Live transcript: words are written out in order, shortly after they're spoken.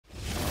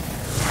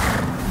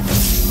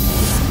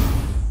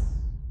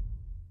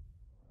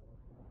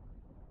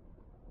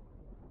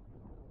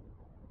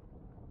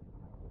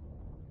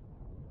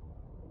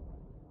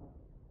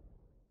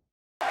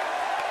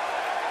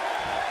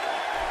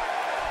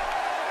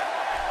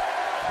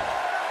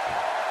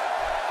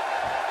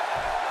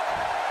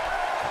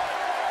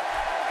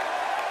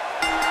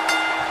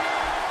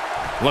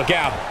Look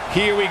out.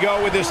 Here we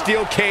go with a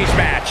steel cage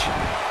match.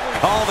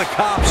 Call the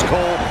cops,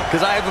 Cole,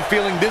 because I have a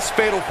feeling this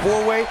fatal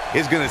four-way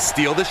is going to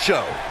steal the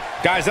show.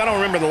 Guys, I don't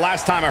remember the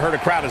last time I heard a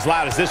crowd as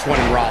loud as this one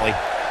in Raleigh.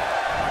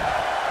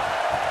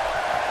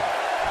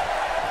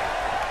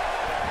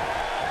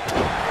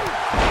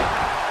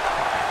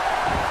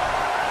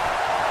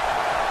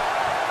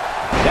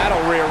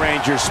 That'll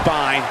rearrange your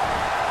spine.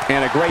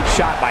 And a great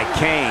shot by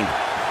Kane.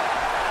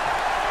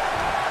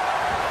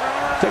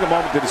 Take a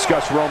moment to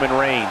discuss Roman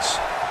Reigns.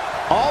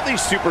 All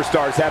these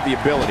superstars have the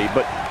ability,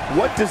 but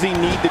what does he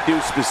need to do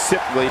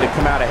specifically to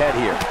come out ahead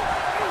here?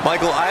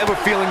 Michael, I have a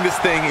feeling this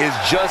thing is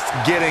just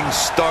getting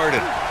started.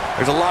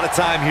 There's a lot of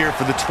time here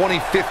for the 2015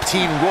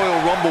 Royal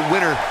Rumble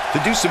winner to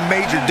do some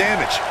major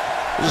damage.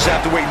 We'll just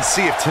have to wait and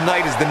see if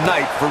tonight is the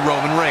night for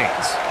Roman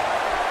Reigns.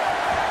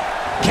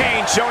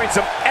 Kane showing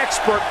some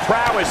expert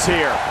prowess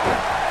here.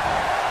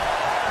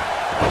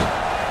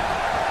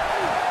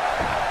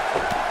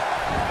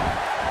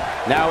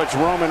 Now it's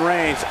Roman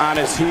Reigns on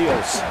his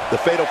heels. The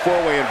fatal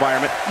four-way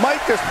environment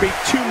might just be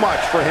too much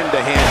for him to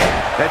handle.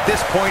 At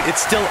this point, it's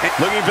still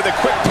looking for the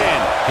quick pin.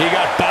 He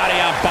got body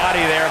on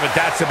body there, but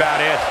that's about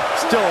it.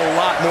 Still a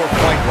lot more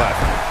fight left.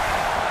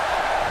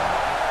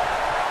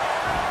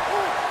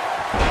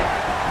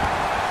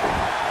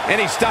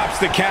 And he stops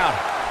the count.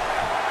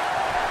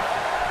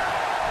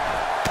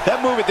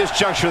 That move at this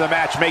juncture of the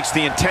match makes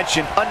the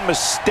intention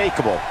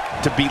unmistakable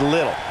to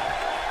belittle.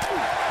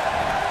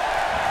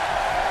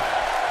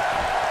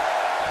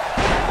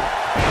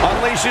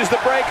 Unleashes the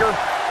breaker.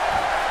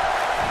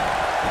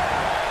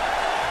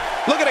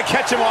 Looking to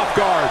catch him off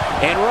guard.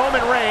 And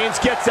Roman Reigns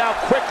gets out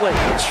quickly.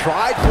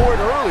 Tried for it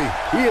early.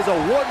 He is a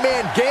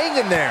one-man gang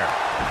in there.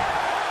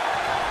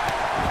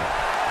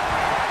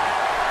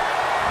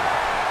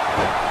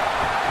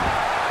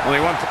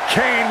 Only one.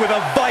 Kane with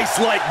a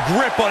vice-like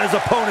grip on his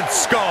opponent's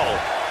skull.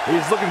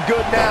 He's looking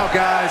good now,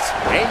 guys.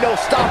 Ain't no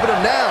stopping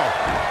him now.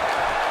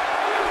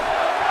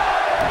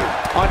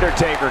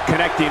 Undertaker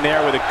connecting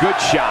there with a good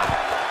shot.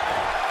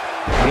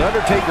 The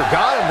Undertaker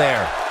got him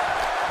there.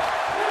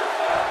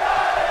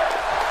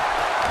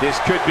 This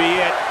could be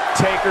it.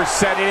 Taker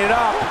setting it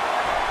up.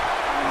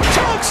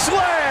 Choke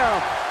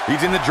slam!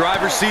 He's in the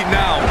driver's seat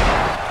now.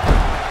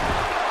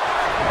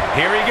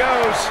 Here he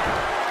goes.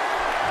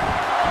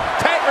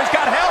 Taker's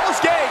got Hell's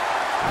Gate.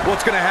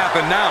 What's going to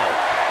happen now?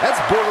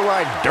 That's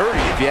borderline dirty,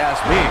 if you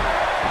ask me.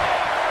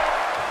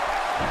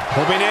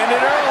 Hoping to end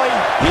it early.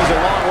 He's a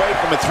long way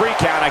from a 3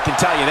 count, I can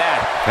tell you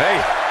that. Hey,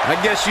 I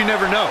guess you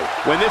never know.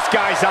 When this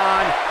guy's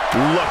on,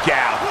 look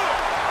out.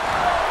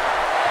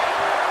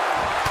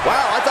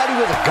 Wow, I thought he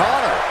was a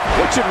goner.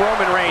 What should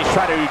Roman Reigns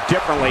try to do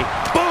differently?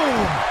 Boom!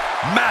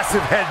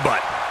 Massive headbutt.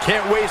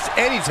 Can't waste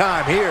any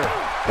time here.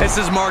 This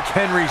is Mark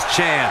Henry's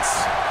chance.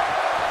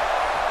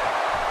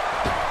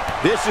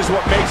 This is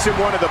what makes him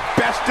one of the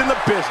best in the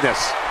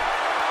business.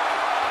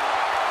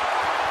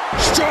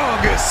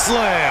 Strongest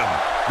slam.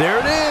 There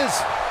it is.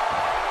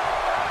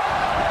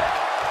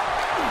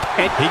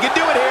 And he can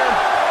do it here.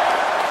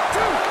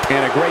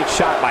 And a great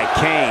shot by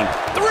Kane.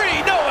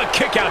 3, no, a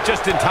kick out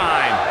just in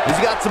time. He's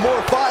got some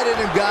more fight in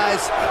him,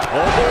 guys.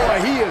 Oh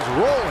boy, he is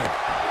rolling.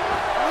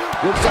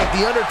 Looks like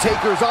the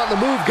Undertaker is on the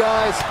move,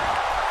 guys.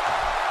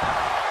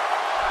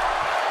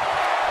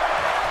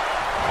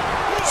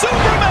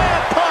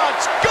 Superman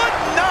punch, good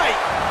night.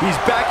 He's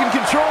back in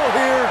control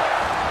here.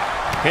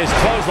 His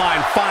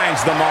clothesline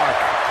finds the mark.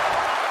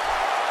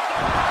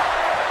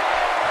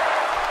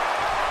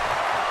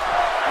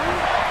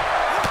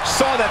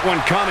 Saw that one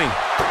coming.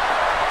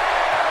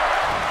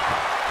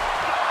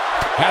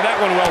 Had that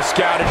one well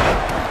scouted.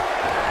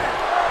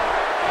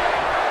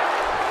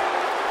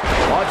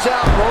 Watch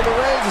out, Roman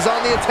Reigns is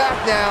on the attack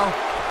now.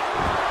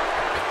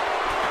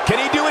 Can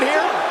he do it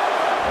here?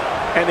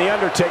 And the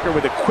Undertaker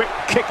with a quick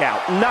kick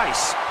out.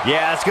 Nice.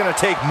 Yeah, it's going to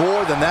take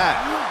more than that.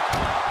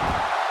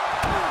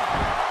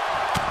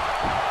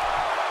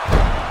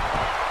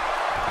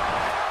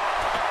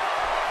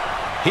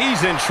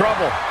 He's in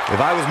trouble. If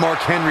I was Mark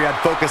Henry, I'd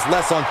focus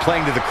less on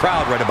playing to the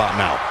crowd right about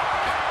now.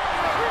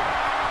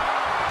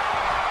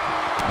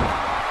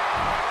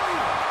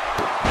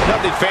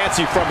 Nothing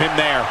fancy from him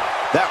there.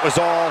 That was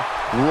all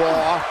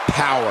raw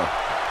power.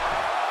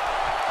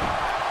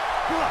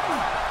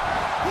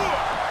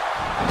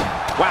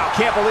 Wow,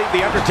 can't believe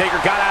the Undertaker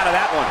got out of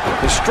that one.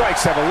 The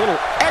strikes have a little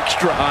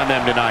extra on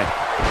them tonight.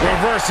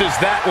 Reverses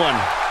that one.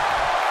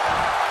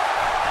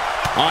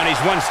 He's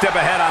one step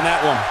ahead on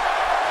that one.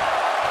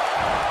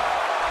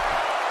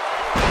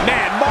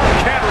 Man, Mark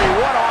Henry,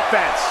 what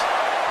offense.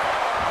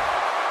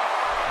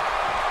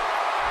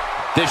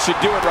 This should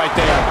do it right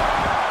there.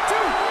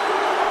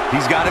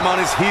 He's got him on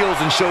his heels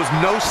and shows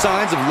no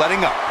signs of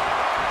letting up.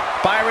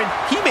 Byron,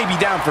 he may be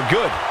down for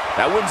good.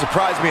 That wouldn't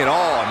surprise me at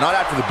all, not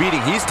after the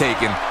beating he's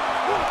taken.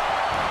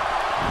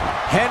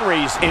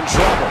 Henry's in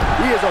trouble.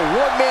 He is a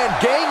one-man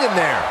gang in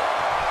there.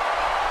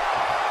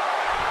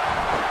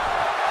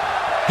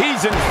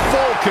 He's in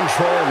full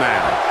control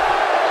now.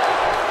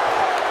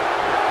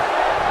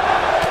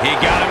 He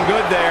got him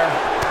good there.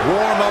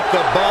 Warm up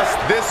the bus.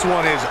 This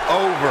one is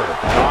over.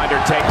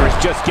 Undertaker is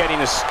just getting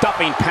the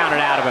stuffing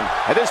pounded out of him.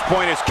 At this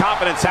point, his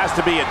confidence has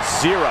to be at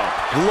zero.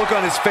 The look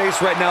on his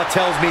face right now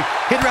tells me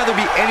he'd rather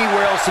be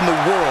anywhere else in the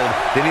world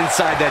than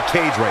inside that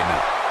cage right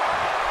now.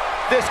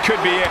 This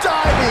could be it.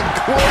 Diving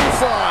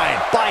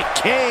clothesline by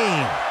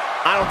Kane.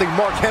 I don't think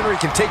Mark Henry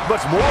can take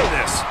much more of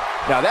this.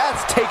 Now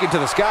that's taken to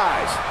the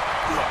skies.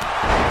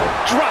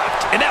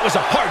 Dropped, and that was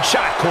a hard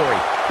shot, Corey.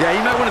 Yeah,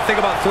 you might want to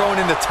think about throwing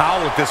in the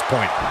towel at this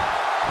point.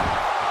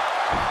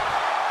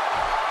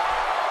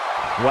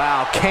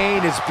 Wow,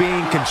 Kane is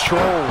being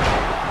controlled.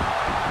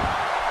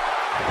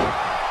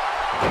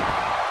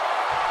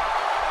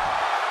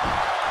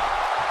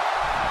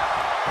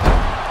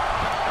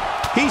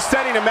 He's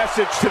sending a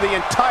message to the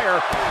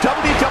entire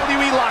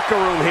WWE locker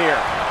room here.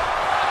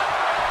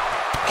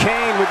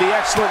 Kane with the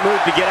excellent move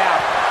to get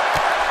out.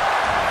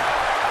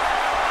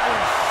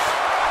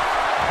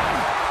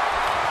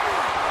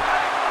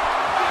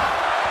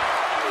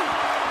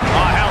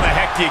 Oh, how the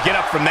heck do you get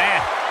up from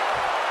that?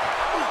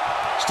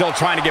 Still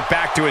trying to get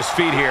back to his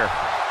feet here.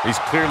 He's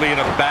clearly in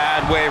a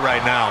bad way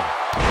right now.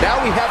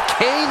 Now we have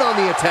Kane on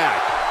the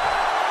attack.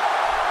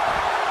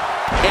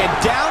 And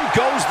down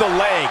goes the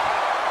leg.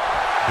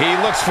 He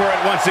looks for it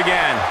once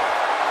again.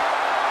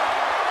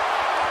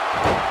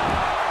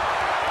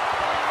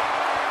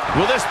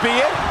 Will this be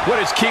it?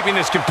 What is keeping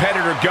this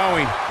competitor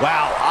going?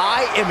 Wow,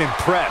 I am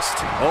impressed.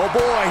 Oh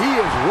boy, he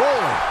is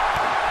rolling.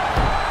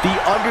 The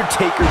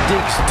Undertaker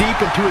digs deep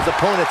into his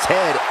opponent's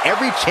head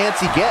every chance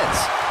he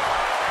gets.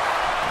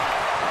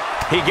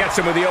 He gets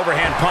him with the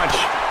overhand punch.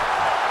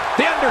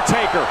 The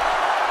Undertaker.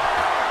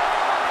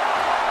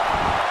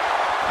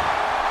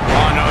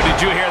 Oh no, did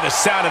you hear the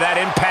sound of that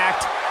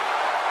impact?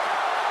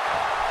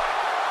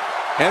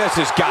 And this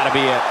has got to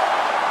be it.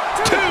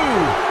 2!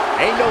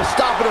 Ain't no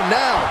stopping him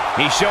now.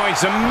 He's showing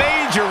some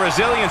major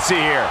resiliency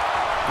here.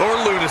 Or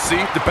lunacy,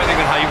 depending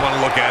on how you want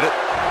to look at it.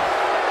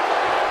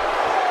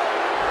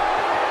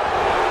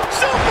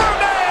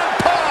 Superman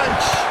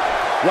punch!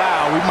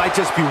 Wow, we might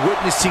just be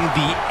witnessing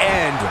the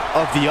end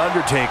of The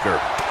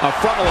Undertaker. A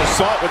frontal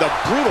assault with a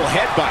brutal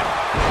headbutt.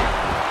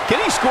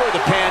 Can he score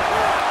the pin?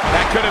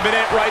 That could have been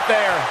it right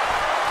there.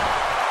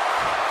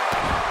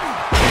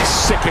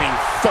 Sickening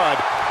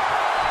thud.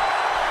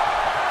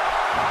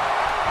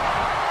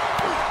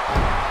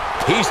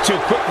 He's too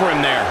quick for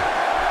him there.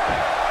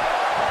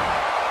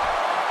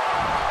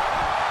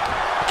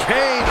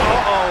 Kane,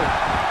 uh-oh.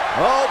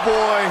 Oh,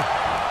 boy.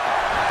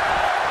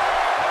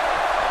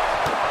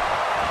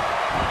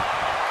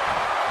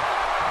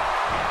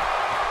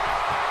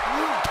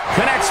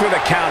 Connects with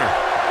a counter.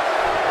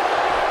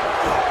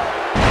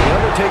 The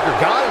Undertaker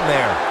got him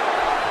there.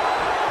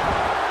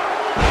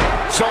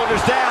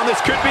 Shoulders down,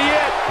 this could be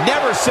it.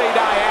 Never say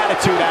die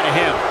attitude out of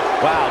him.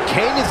 Wow,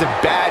 Kane is in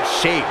bad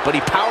shape, but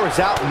he powers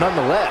out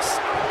nonetheless.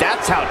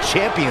 That's how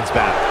champions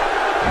battle.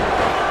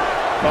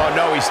 Oh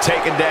no, he's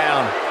taken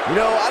down. You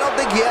know, I don't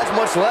think he has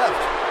much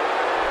left.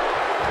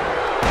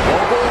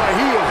 Oh boy,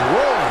 he is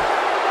rolling.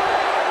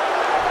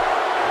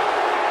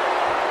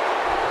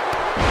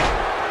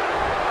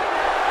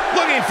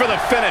 Looking for the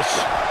finish.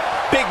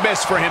 Big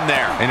miss for him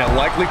there. And he'll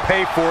likely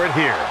pay for it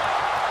here.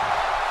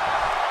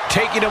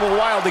 Taking him a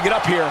while to get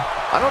up here.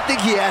 I don't think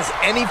he has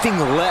anything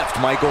left,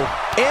 Michael.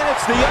 And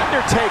it's The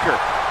Undertaker,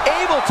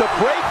 able to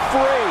break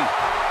free.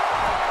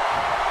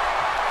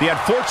 The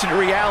unfortunate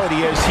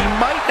reality is he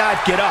might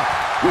not get up.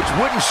 Which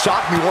wouldn't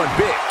shock me one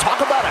bit. Talk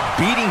about a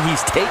beating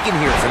he's taken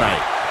here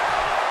tonight.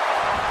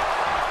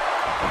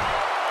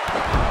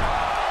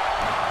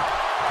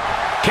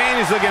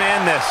 Kane is looking to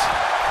end this.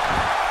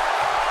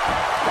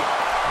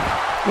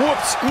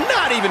 Whoops,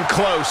 not even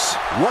close.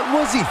 What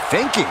was he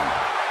thinking?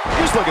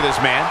 Just look at this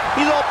man.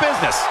 He's all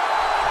business.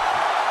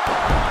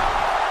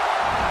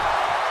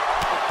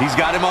 He's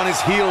got him on his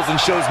heels and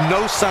shows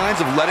no signs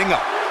of letting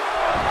up.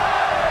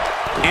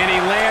 And he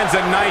lands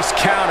a nice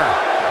counter.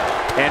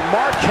 And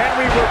Mark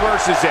Henry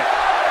reverses it.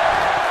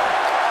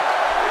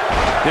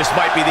 This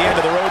might be the end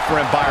of the road for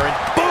him, Byron.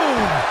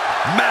 Boom!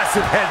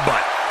 Massive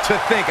headbutt. To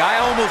think, I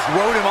almost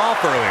wrote him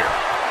off earlier.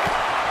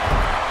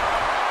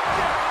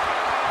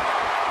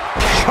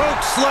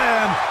 Choke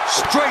slam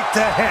straight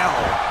to hell.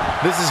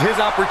 This is his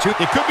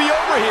opportunity. It could be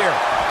over here.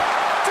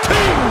 2!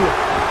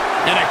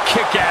 And a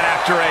kick out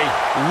after a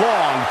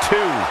long 2.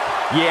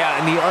 Yeah,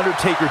 and The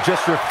Undertaker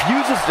just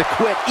refuses to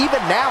quit,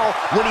 even now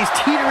when he's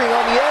teetering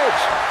on the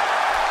edge.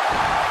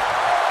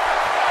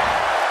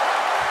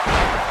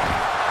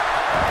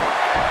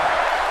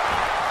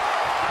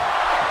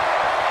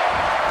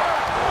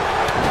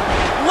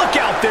 Look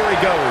out, there he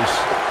goes.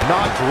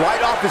 Knocked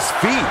right off his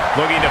feet.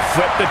 Looking to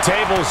flip the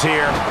tables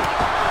here.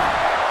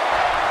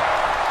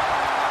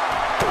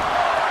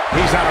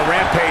 He's on a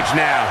rampage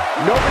now.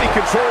 Nobody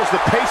controls the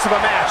pace of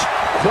a match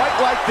quite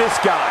like this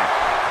guy.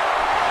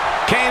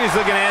 Kane is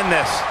looking to end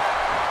this.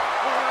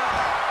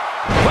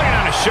 Putting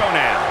on a show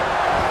now.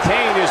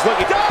 Kane is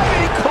looking.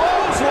 Diving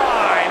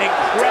clothesline.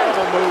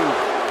 Incredible move.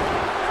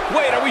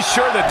 Wait, are we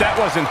sure that that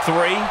wasn't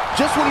 3?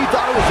 Just when he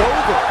thought it was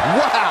over.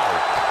 Wow.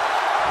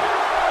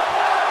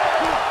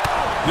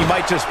 He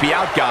might just be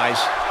out, guys.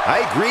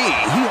 I agree.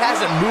 He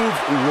hasn't moved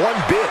one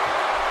bit.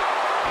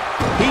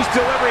 He's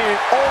delivering an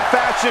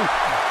old-fashioned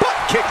butt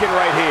kicking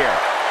right here.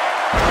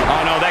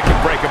 Oh, no, that could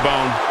break a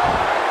bone.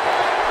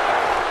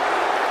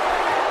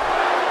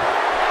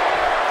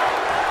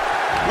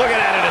 Looking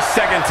at it a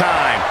second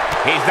time.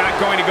 He's not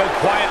going to go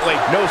quietly.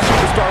 No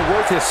superstar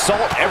worth his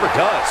salt ever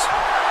does.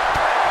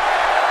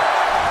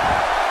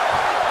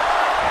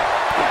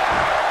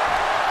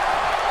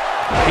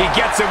 He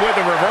gets it with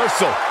a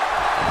reversal.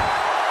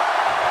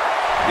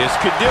 This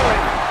could do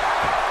it.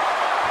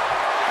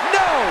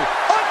 No!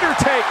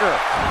 Undertaker!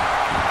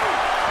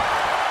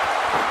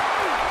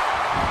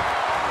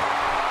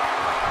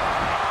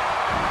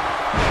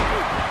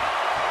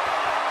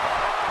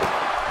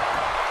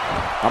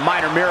 A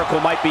minor miracle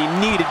might be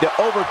needed to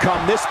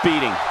overcome this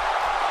beating.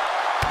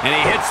 And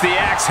he hits the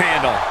axe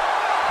handle.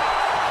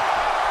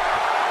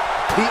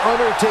 The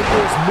Undertaker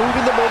is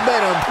moving the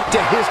momentum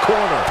to his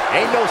corner.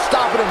 Ain't no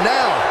stopping him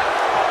now.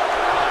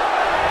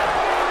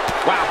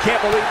 Wow, can't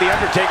believe the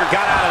Undertaker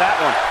got out of that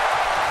one.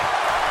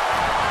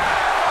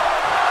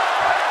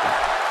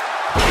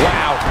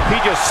 Wow, he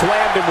just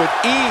slammed him with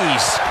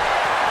ease.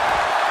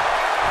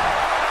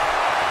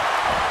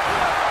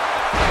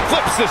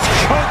 Flips this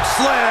choke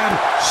slam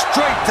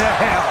straight to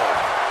hell.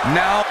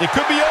 Now, it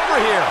could be over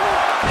here.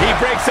 He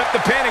breaks up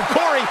the pin, and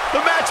Corey, the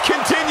match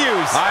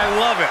continues. I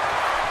love it.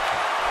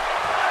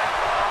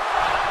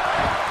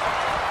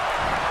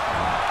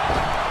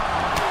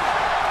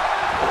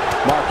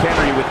 Mark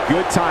Henry with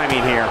good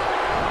timing here.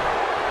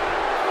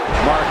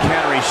 Mark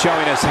Henry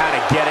showing us how to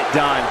get it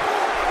done.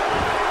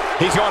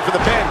 He's going for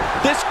the pin.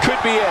 This could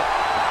be it.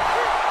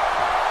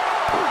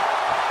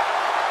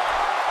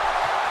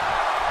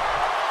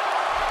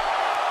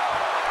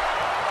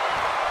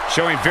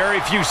 Showing very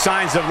few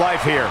signs of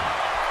life here.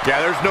 Yeah,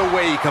 there's no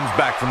way he comes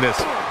back from this.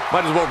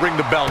 Might as well ring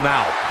the bell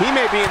now. He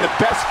may be in the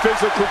best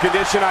physical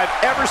condition I've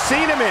ever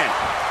seen him in.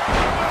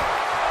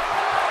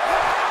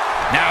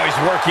 Now he's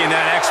working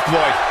that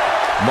exploit.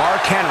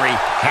 Mark Henry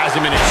has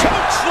him in a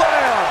choke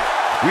slam.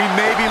 We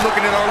may be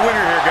looking at our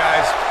winner here,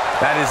 guys.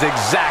 That is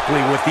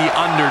exactly what The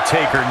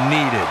Undertaker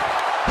needed.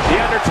 The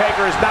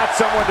Undertaker is not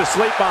someone to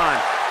sleep on.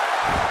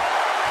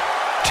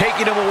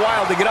 Taking him a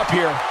while to get up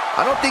here.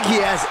 I don't think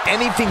he has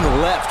anything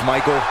left,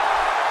 Michael.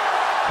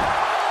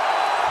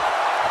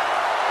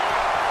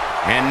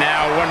 And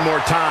now one more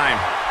time.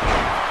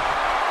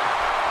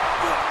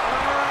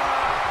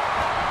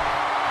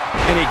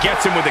 And he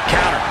gets him with the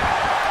counter.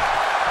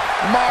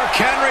 Mark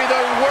Henry,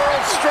 the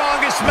world's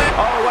strongest man.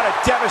 Oh, what a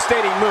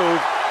devastating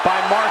move by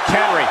Mark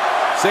Henry.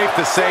 Safe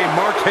to say,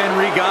 Mark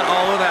Henry got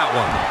all of that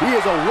one. He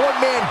is a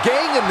one-man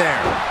gang in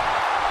there.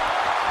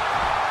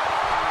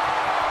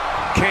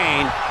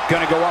 Kane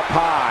gonna go up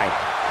high.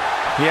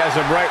 He has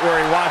him right where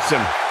he wants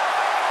him.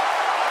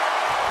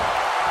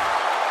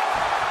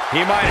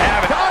 He might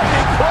have it.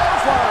 Diving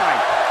clothesline.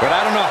 But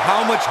I don't know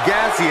how much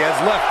gas he has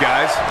left,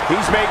 guys.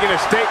 He's making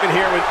a statement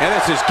here, and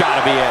this has got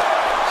to be it.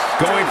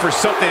 Going for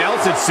something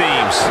else, it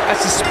seems. I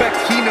suspect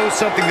he knows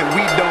something that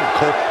we don't,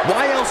 Cole.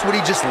 Why else would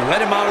he just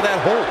let him out of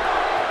that hole?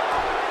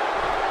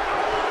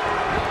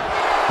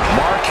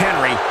 Mark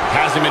Henry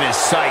has him in his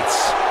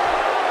sights.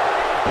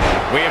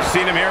 We have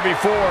seen him here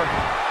before.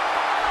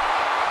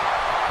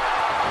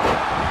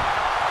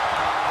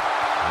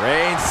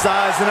 Reigns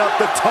sizing up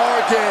the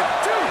target.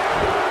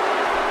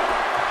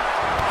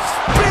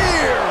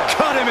 Spear!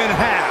 Cut him in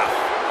half.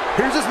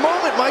 Here's his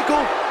moment,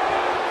 Michael.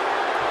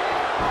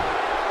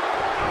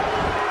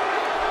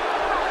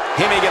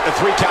 He may get the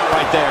 3 count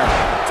right there.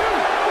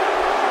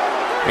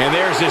 And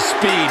there's his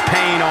speed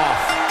paying off.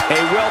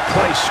 A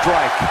well-placed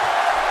strike.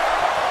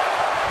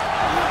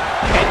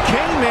 And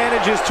Kane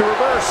manages to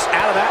reverse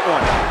out of that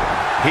one.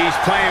 He's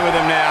playing with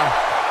him now.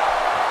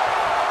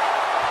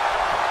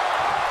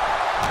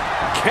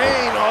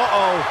 Kane,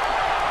 uh-oh.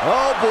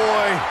 Oh,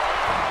 boy.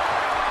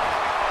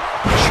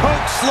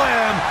 Choke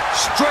slam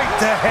straight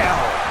to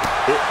hell.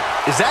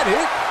 Is that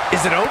it?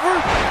 Is it over?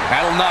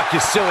 That'll knock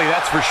you silly,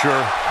 that's for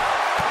sure.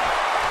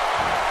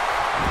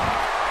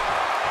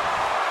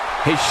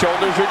 His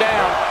shoulders are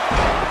down.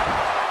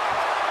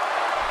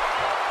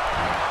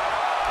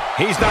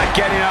 He's not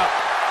getting up.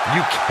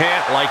 You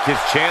can't like his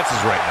chances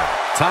right now.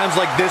 Times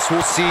like this,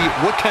 we'll see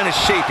what kind of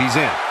shape he's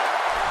in.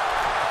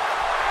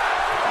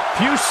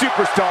 Few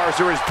superstars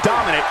are as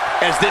dominant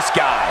as this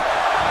guy.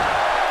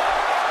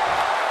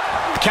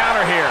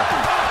 Counter here.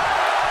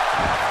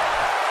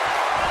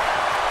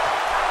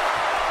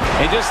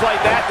 And just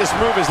like that, this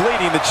move is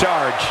leading the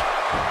charge.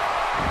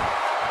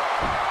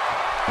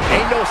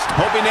 Ain't no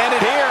hoping to end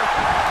it here.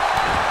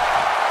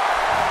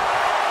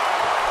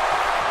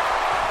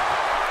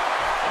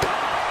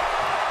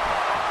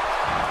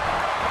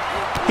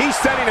 He's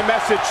sending a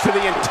message to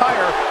the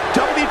entire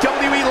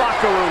WWE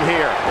locker room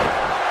here.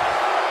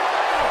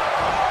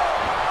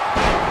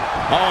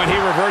 Oh, and he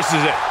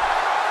reverses it.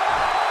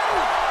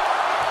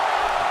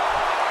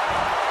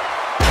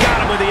 Got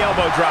him with the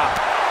elbow drop.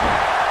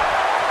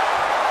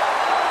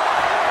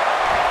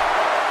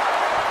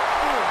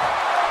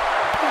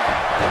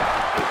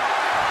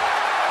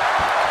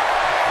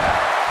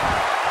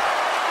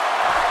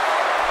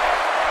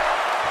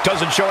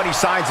 Doesn't show any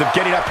signs of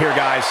getting up here,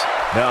 guys.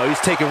 No, he's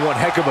taking one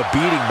heck of a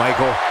beating,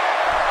 Michael.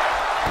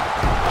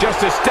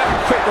 Just a step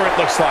quicker, it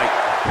looks like.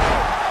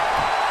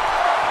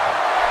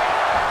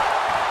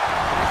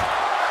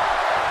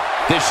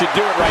 This should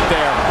do it right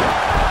there.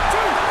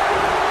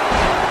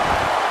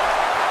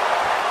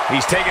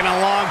 He's taking a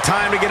long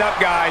time to get up,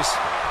 guys.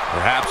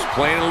 Perhaps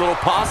playing a little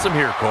possum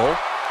here, Cole.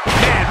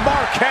 Man,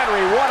 Mark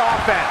Henry, what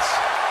offense.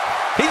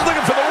 He's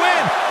looking for the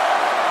win.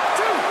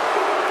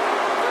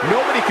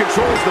 Nobody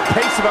controls the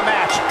pace of a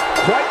match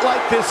quite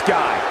like this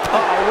guy.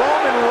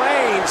 Roman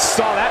Reigns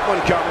saw that one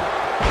coming.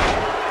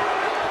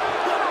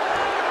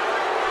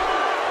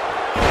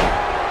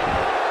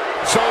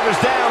 Shoulders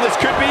down, this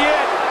could be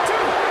it.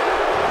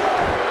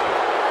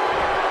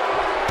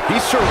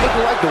 He's sure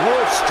looking like the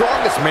world's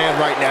strongest man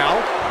right now.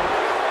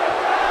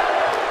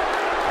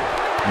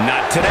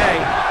 Not today.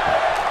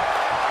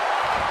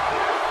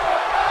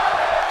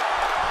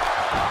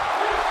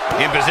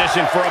 In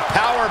position for a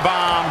power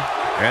bomb.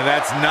 And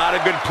that's not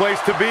a good place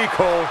to be,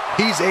 Cole.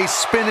 He's a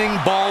spinning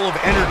ball of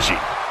energy.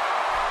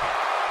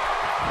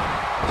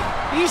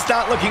 He's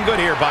not looking good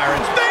here,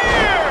 Byron.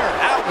 There!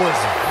 That was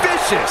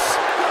vicious.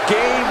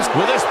 Games,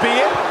 will this be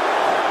it?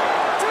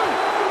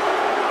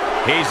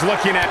 He's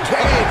looking at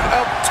Kane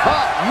up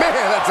top. Man,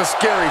 that's a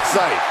scary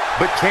sight.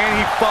 But can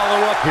he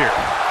follow up here?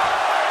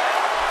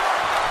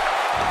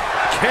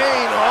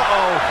 Kane,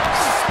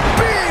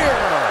 spear!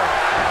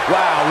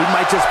 Wow, we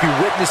might just be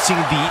witnessing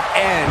the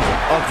end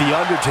of The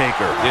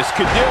Undertaker. This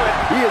could do it.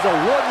 He is a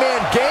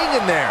one-man gang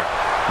in there.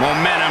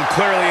 Momentum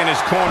clearly in his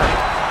corner.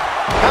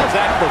 How's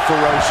that for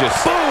ferocious?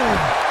 Boom!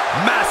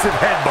 Massive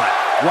headbutt.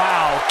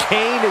 Wow,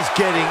 Kane is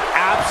getting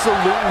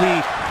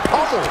absolutely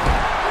pummeled.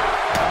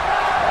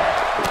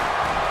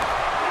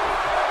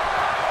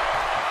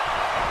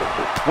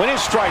 When his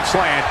strikes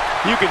land,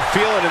 you can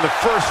feel it in the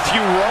first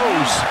few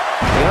rows.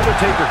 The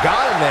Undertaker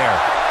got him there.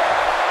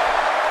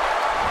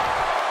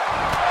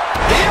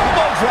 The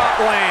elbow drop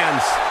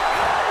lands.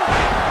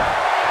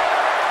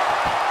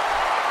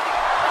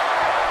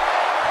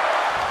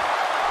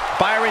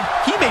 Byron,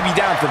 he may be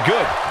down for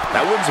good.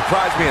 That wouldn't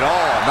surprise me at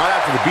all, not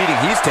after the beating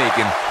he's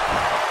taken.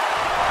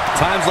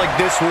 Times like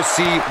this, we'll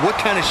see what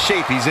kind of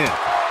shape he's in.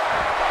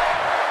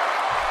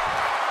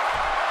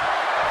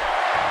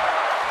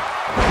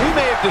 We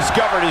may have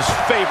discovered his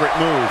favorite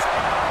move.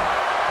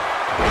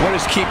 What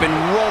is keeping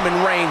Roman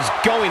Reigns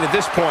going at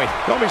this point?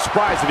 Don't be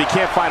surprised if he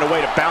can't find a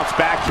way to bounce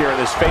back here in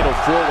this fatal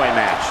four-way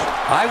match.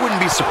 I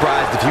wouldn't be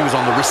surprised if he was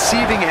on the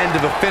receiving end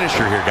of a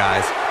finisher here,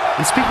 guys.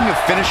 And speaking of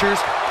finishers,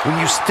 when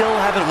you still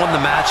haven't won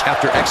the match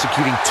after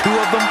executing 2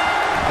 of them,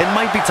 it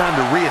might be time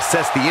to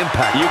reassess the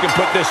impact. You can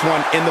put this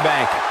one in the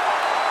bank.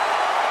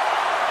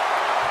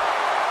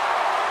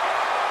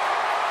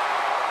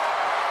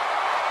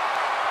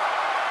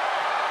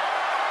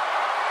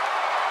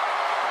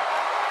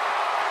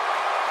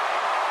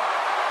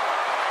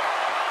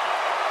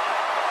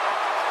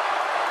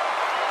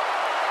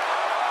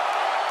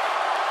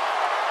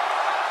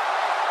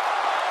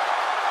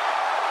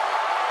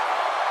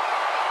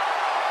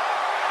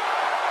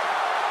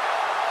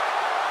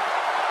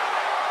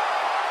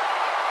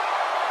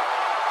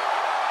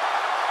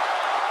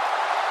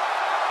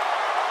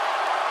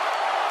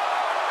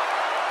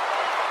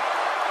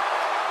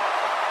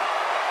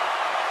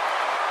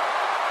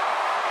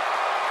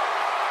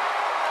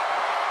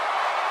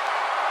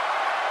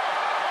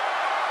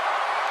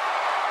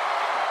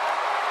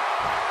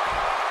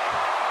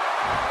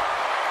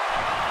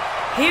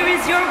 Here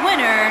is your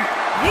winner,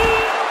 The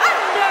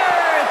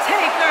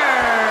Undertaker.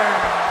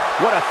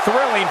 What a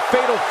thrilling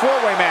fatal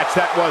four-way match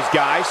that was,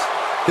 guys.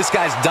 This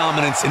guy's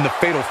dominance in the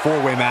fatal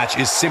four-way match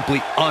is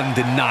simply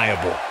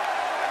undeniable.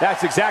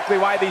 That's exactly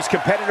why these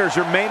competitors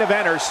are main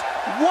eventers.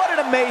 What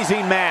an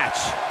amazing match.